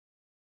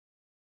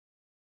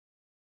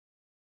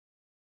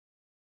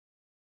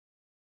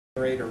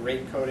rate or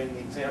rate coding. The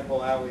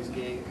example I always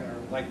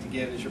like to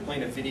give is you're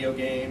playing a video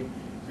game.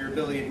 Your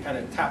ability to kind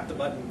of tap the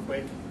button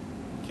quick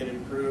can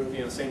improve.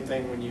 You know, same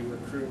thing when you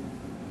recruit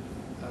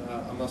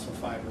a muscle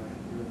fiber.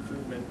 Your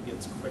recruitment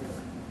gets quicker.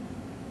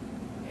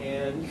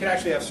 And you can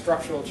actually have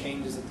structural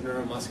changes at the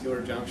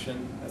neuromuscular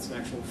junction. That's an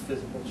actual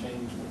physical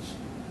change which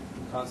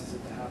causes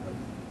it to happen.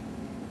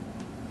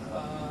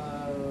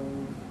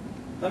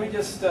 Let me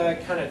just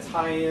kind of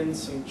tie in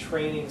some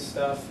training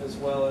stuff as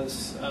well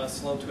as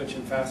slow twitch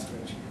and fast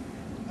twitch.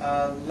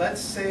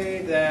 Let's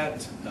say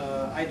that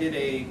I did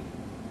a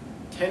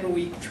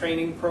 10-week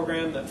training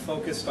program that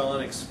focused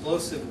on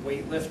explosive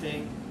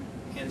weightlifting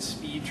and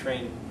speed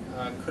training.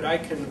 Could I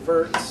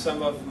convert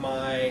some of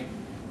my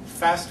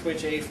fast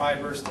twitch A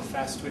fibers to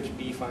fast twitch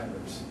B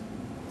fibers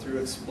through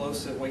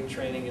explosive weight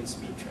training and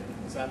speed training?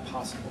 Is that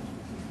possible?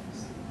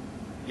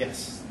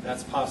 Yes,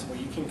 that's possible.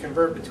 You can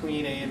convert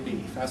between A and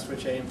B, fast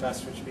twitch A and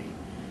fast twitch B.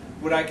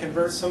 Would I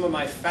convert some of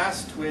my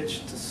fast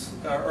twitch to,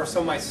 or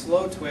some of my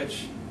slow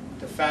twitch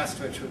to fast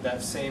twitch with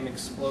that same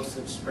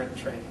explosive sprint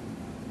training?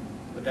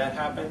 Would that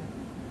happen?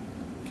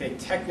 Okay,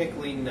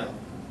 technically no.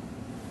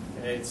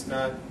 Okay, it's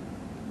not.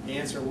 The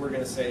answer we're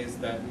going to say is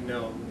that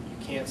no,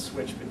 you can't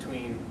switch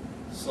between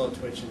slow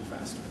twitch and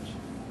fast twitch.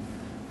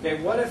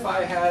 Okay, what if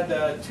I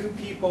had two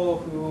people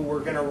who were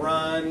going to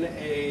run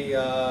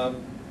a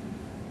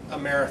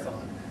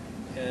marathon,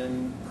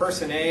 and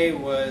person A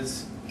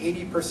was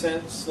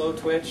 80% slow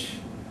twitch,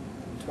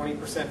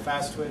 20%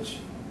 fast twitch.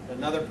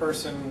 Another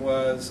person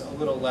was a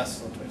little less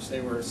slow twitch. They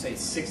were, say,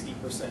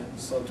 60%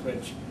 slow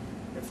twitch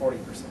and 40%.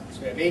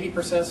 So we have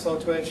 80% slow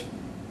twitch,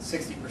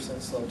 60%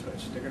 slow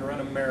twitch. They're going to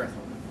run a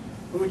marathon.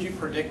 Who would you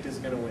predict is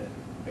going to win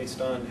based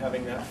on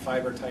having that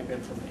fiber type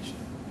information?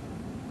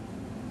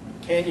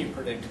 Can you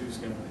predict who's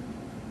going to win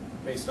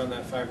based on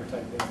that fiber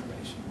type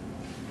information?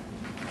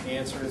 The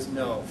answer is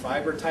no.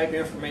 Fiber type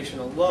information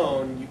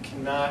alone, you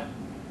cannot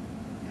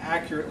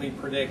accurately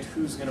predict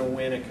who's going to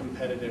win a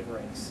competitive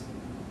race.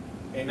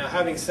 Okay, now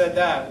having said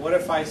that, what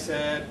if I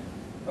said,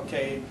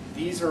 okay,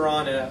 these are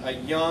on a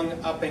young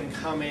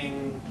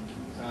up-and-coming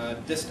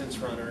distance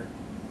runner,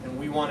 and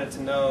we wanted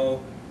to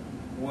know,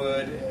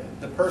 would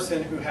the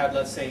person who had,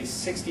 let's say,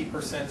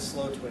 60%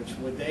 slow twitch,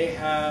 would they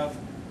have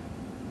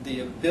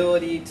the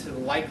ability to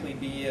likely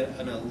be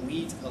an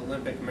elite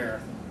Olympic marathoner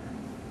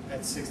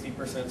at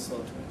 60% slow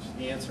twitch?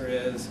 The answer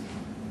is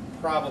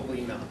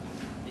probably not,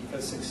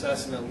 because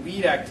success in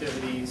elite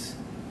activities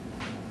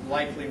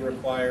likely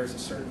requires a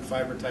certain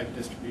fiber type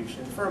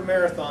distribution. For a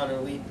marathon, an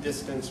elite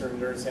distance or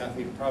endurance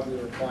athlete probably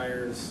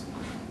requires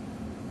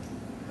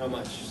how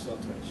much slow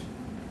twitch?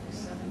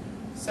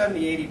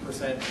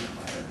 70–80% and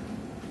higher.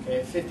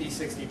 Okay,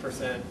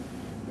 50–60%,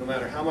 no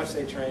matter how much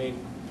they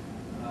train,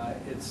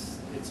 it's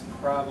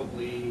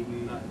probably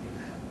not going to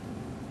happen.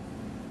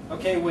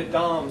 Okay, with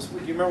DOMS, do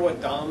you remember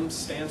what DOMS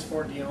stands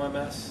for,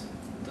 DOMS?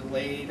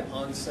 Delayed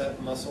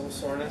onset muscle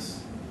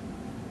soreness.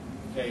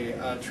 Okay,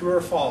 true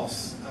or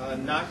false?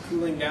 Not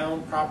cooling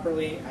down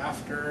properly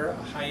after a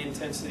high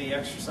intensity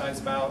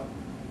exercise bout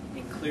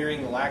and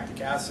clearing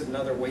lactic acid and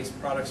other waste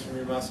products from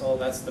your muscle,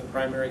 that's the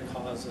primary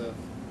cause of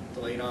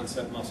delayed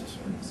onset muscle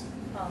soreness.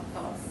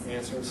 False. The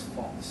answer is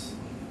false.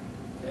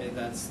 Okay,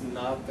 that's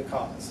not the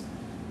cause.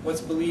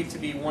 What's believed to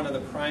be one of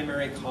the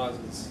primary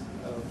causes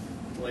of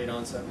delayed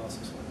onset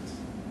muscle soreness?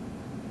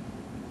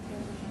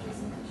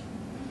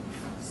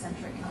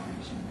 Eccentric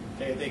contraction.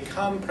 Okay, they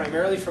come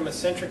primarily from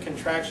eccentric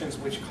contractions,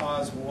 which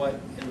cause what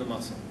in the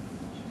muscle?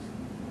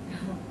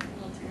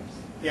 Little tears.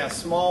 Yeah,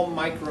 small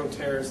micro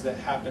tears that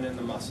happen in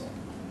the muscle.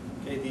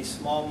 Okay, these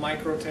small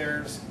micro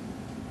tears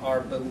are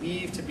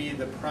believed to be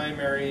the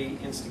primary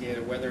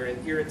instigator, whether it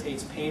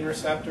irritates pain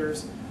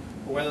receptors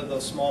or whether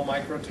those small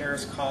micro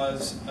tears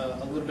cause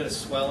a little bit of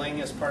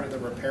swelling as part of the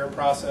repair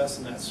process,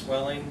 and that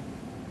swelling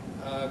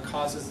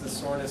causes the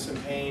soreness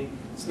and pain.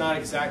 It's not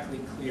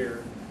exactly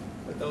clear,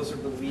 but those are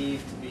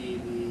believed to be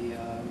the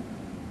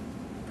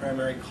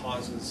primary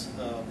causes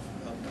of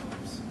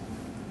DOMS.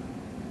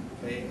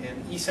 Okay,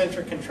 and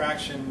eccentric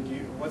contraction,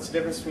 what's the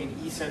difference between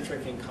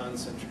eccentric and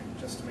concentric,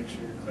 just to make sure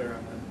you're clear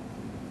on that?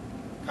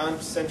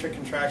 Concentric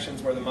contraction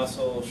is where the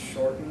muscle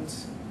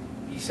shortens.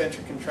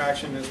 Eccentric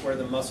contraction is where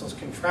the muscle's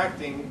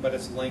contracting, but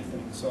it's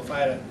lengthening. So if I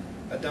had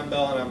a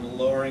dumbbell and I'm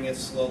lowering it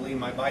slowly,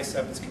 my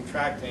bicep is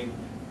contracting,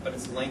 but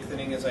it's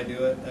lengthening as I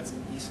do it. That's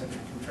an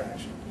eccentric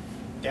contraction.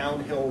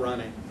 Downhill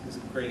running is a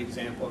great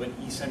example of an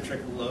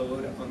eccentric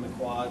load on the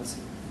quads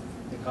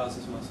that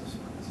causes muscle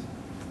soreness.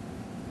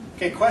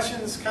 Okay,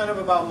 questions kind of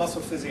about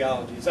muscle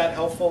physiology. Is that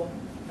helpful?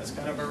 That's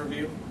kind of a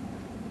review.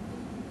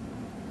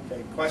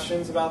 Okay,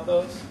 questions about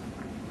those?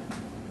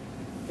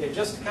 Okay,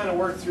 just to kind of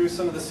work through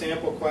some of the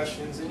sample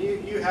questions, and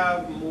you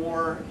have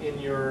more in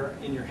your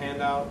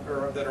handout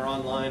or that are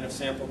online of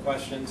sample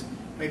questions.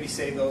 Maybe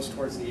save those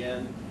towards the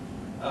end.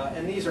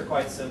 And these are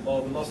quite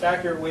simple. The most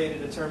accurate way to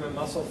determine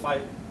muscle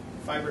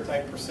fiber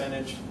type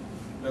percentage,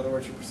 in other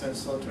words, your percent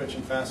slow twitch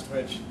and fast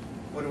twitch,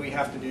 what do we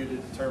have to do to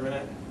determine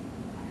it?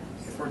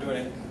 If we're doing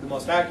it, the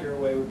most accurate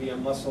way would be a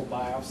muscle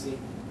biopsy.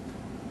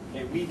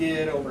 Okay, we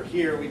did over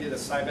here, we did a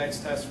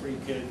Cybex test where you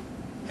could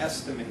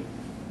estimate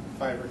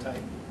fiber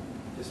type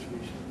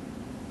distribution.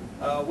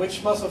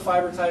 Which muscle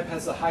fiber type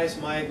has the highest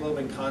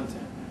myoglobin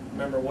content?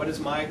 Remember, what is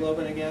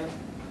myoglobin again?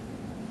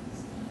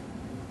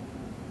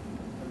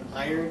 An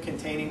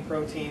iron-containing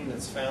protein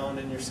that's found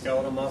in your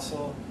skeletal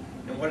muscle.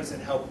 And what does it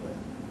help with?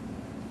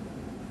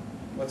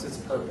 What's its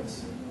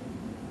purpose?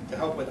 To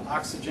help with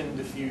oxygen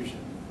diffusion.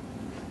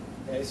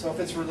 Okay, so if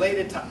it's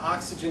related to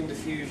oxygen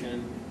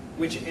diffusion,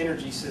 which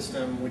energy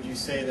system would you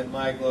say that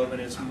myoglobin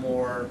is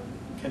more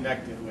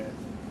connected with?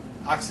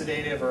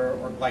 Oxidative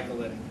or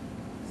glycolytic?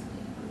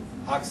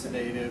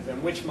 Oxidative.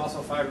 And which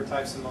muscle fiber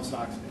type is the most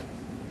oxidative?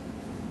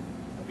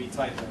 B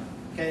type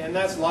O. Okay, and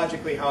that's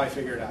logically how I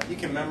figure it out. You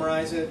can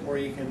memorize it or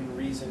you can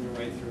reason your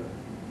way through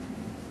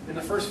it. In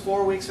the first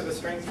 4 weeks of a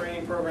strength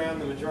training program,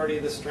 the majority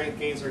of the strength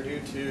gains are due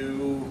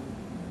to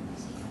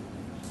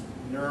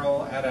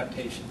neural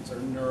adaptations or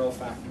neural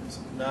factors,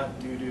 not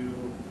due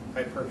to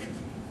hypertrophy.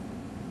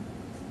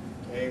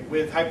 Okay,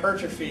 with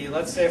hypertrophy,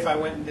 let's say if I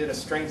went and did a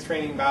strength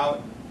training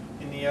bout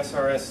in the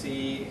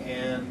SRSC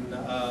and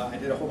I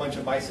did a whole bunch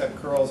of bicep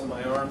curls and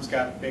my arms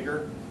got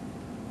bigger.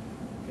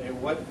 Okay,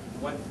 what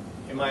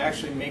am I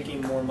actually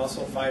making more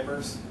muscle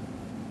fibers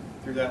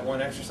through that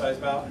one exercise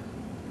bout?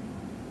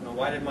 Now,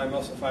 why did my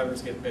muscle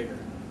fibers get bigger?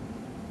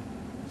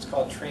 It's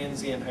called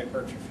transient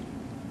hypertrophy.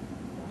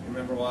 You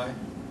remember why?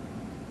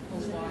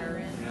 Pulls water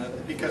in. Yeah,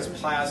 because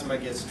plasma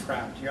gets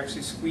trapped. You're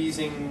actually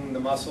squeezing the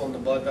muscle and the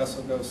blood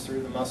vessel goes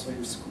through the muscle.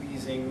 You're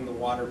squeezing the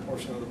water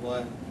portion of the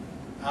blood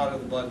out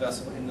of the blood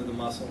vessel into the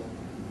muscle.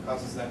 It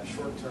causes that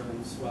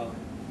short-term swelling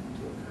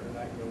to occur.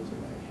 That goes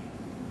away.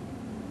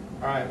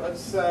 All right,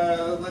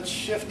 let's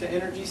shift to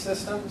energy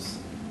systems.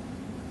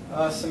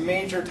 Some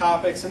major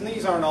topics, and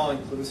these aren't all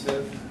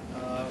inclusive.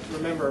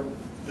 Remember,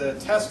 the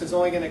test is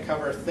only going to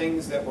cover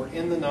things that were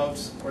in the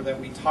notes or that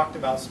we talked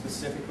about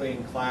specifically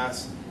in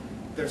class.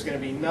 There's going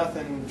to be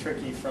nothing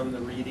tricky from the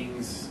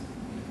readings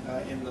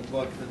in the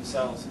book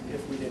themselves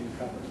if we didn't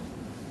cover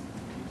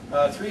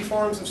it. 3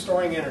 forms of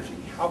storing energy.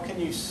 How can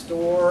you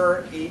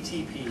store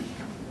ATP?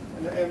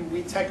 And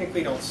we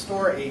technically don't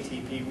store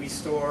ATP. We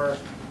store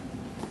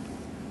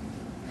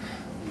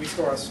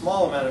a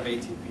small amount of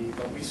ATP,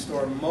 but we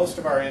store most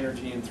of our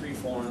energy in 3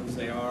 forms.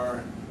 They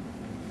are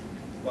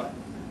what?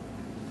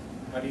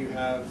 How do you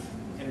have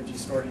energy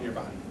stored in your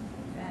body?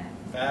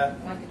 Fat.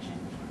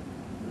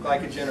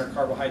 Glycogen or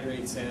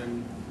carbohydrates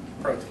and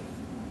protein.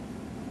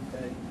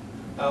 Okay.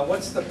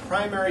 What's the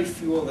primary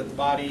fuel that the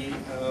body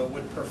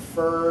would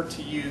prefer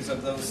to use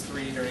of those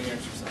 3 during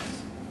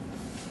exercise?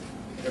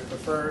 It would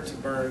prefer to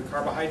burn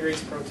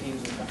carbohydrates,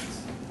 proteins, or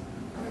fats?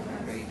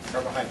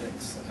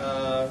 Carbohydrates.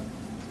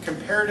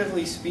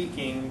 Comparatively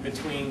speaking,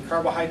 between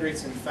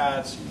carbohydrates and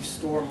fats, you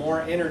store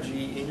more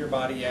energy in your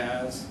body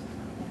as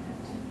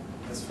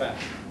fat.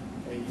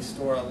 Okay, you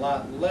store a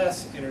lot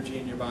less energy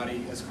in your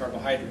body as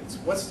carbohydrates.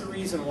 What's the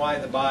reason why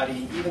the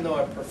body, even though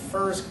it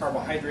prefers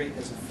carbohydrate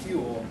as a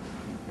fuel,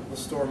 will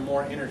store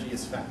more energy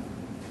as fat?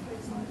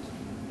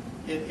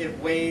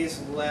 It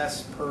weighs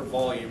less per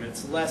volume.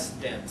 It's less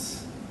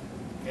dense.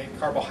 Okay,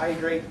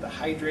 carbohydrate, the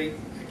hydrate,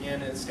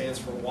 again, it stands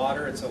for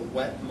water. It's a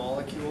wet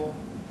molecule.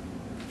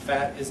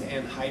 Fat is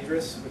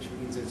anhydrous, which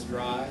means it's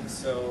dry.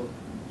 So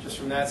just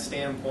from that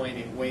standpoint,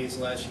 it weighs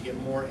less. You get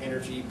more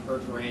energy per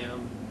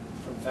gram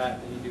from fat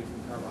than you do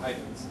from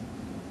carbohydrates.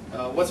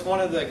 What's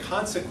one of the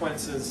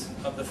consequences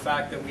of the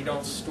fact that we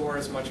don't store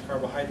as much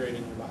carbohydrate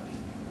in your body?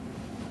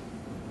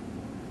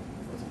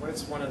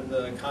 What's one of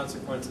the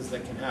consequences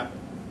that can happen?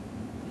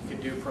 You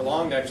could do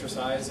prolonged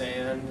exercise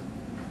and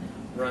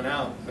run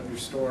out of your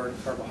stored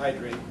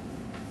carbohydrate,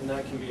 and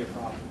that can be a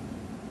problem.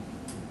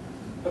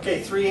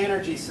 Okay, 3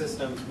 energy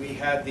systems. We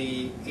had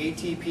the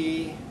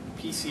ATP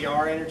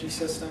PCR energy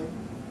system,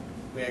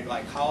 we had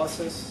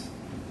glycolysis,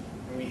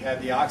 and we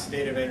had the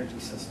oxidative energy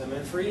system.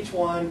 And for each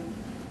one,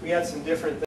 we had some different things.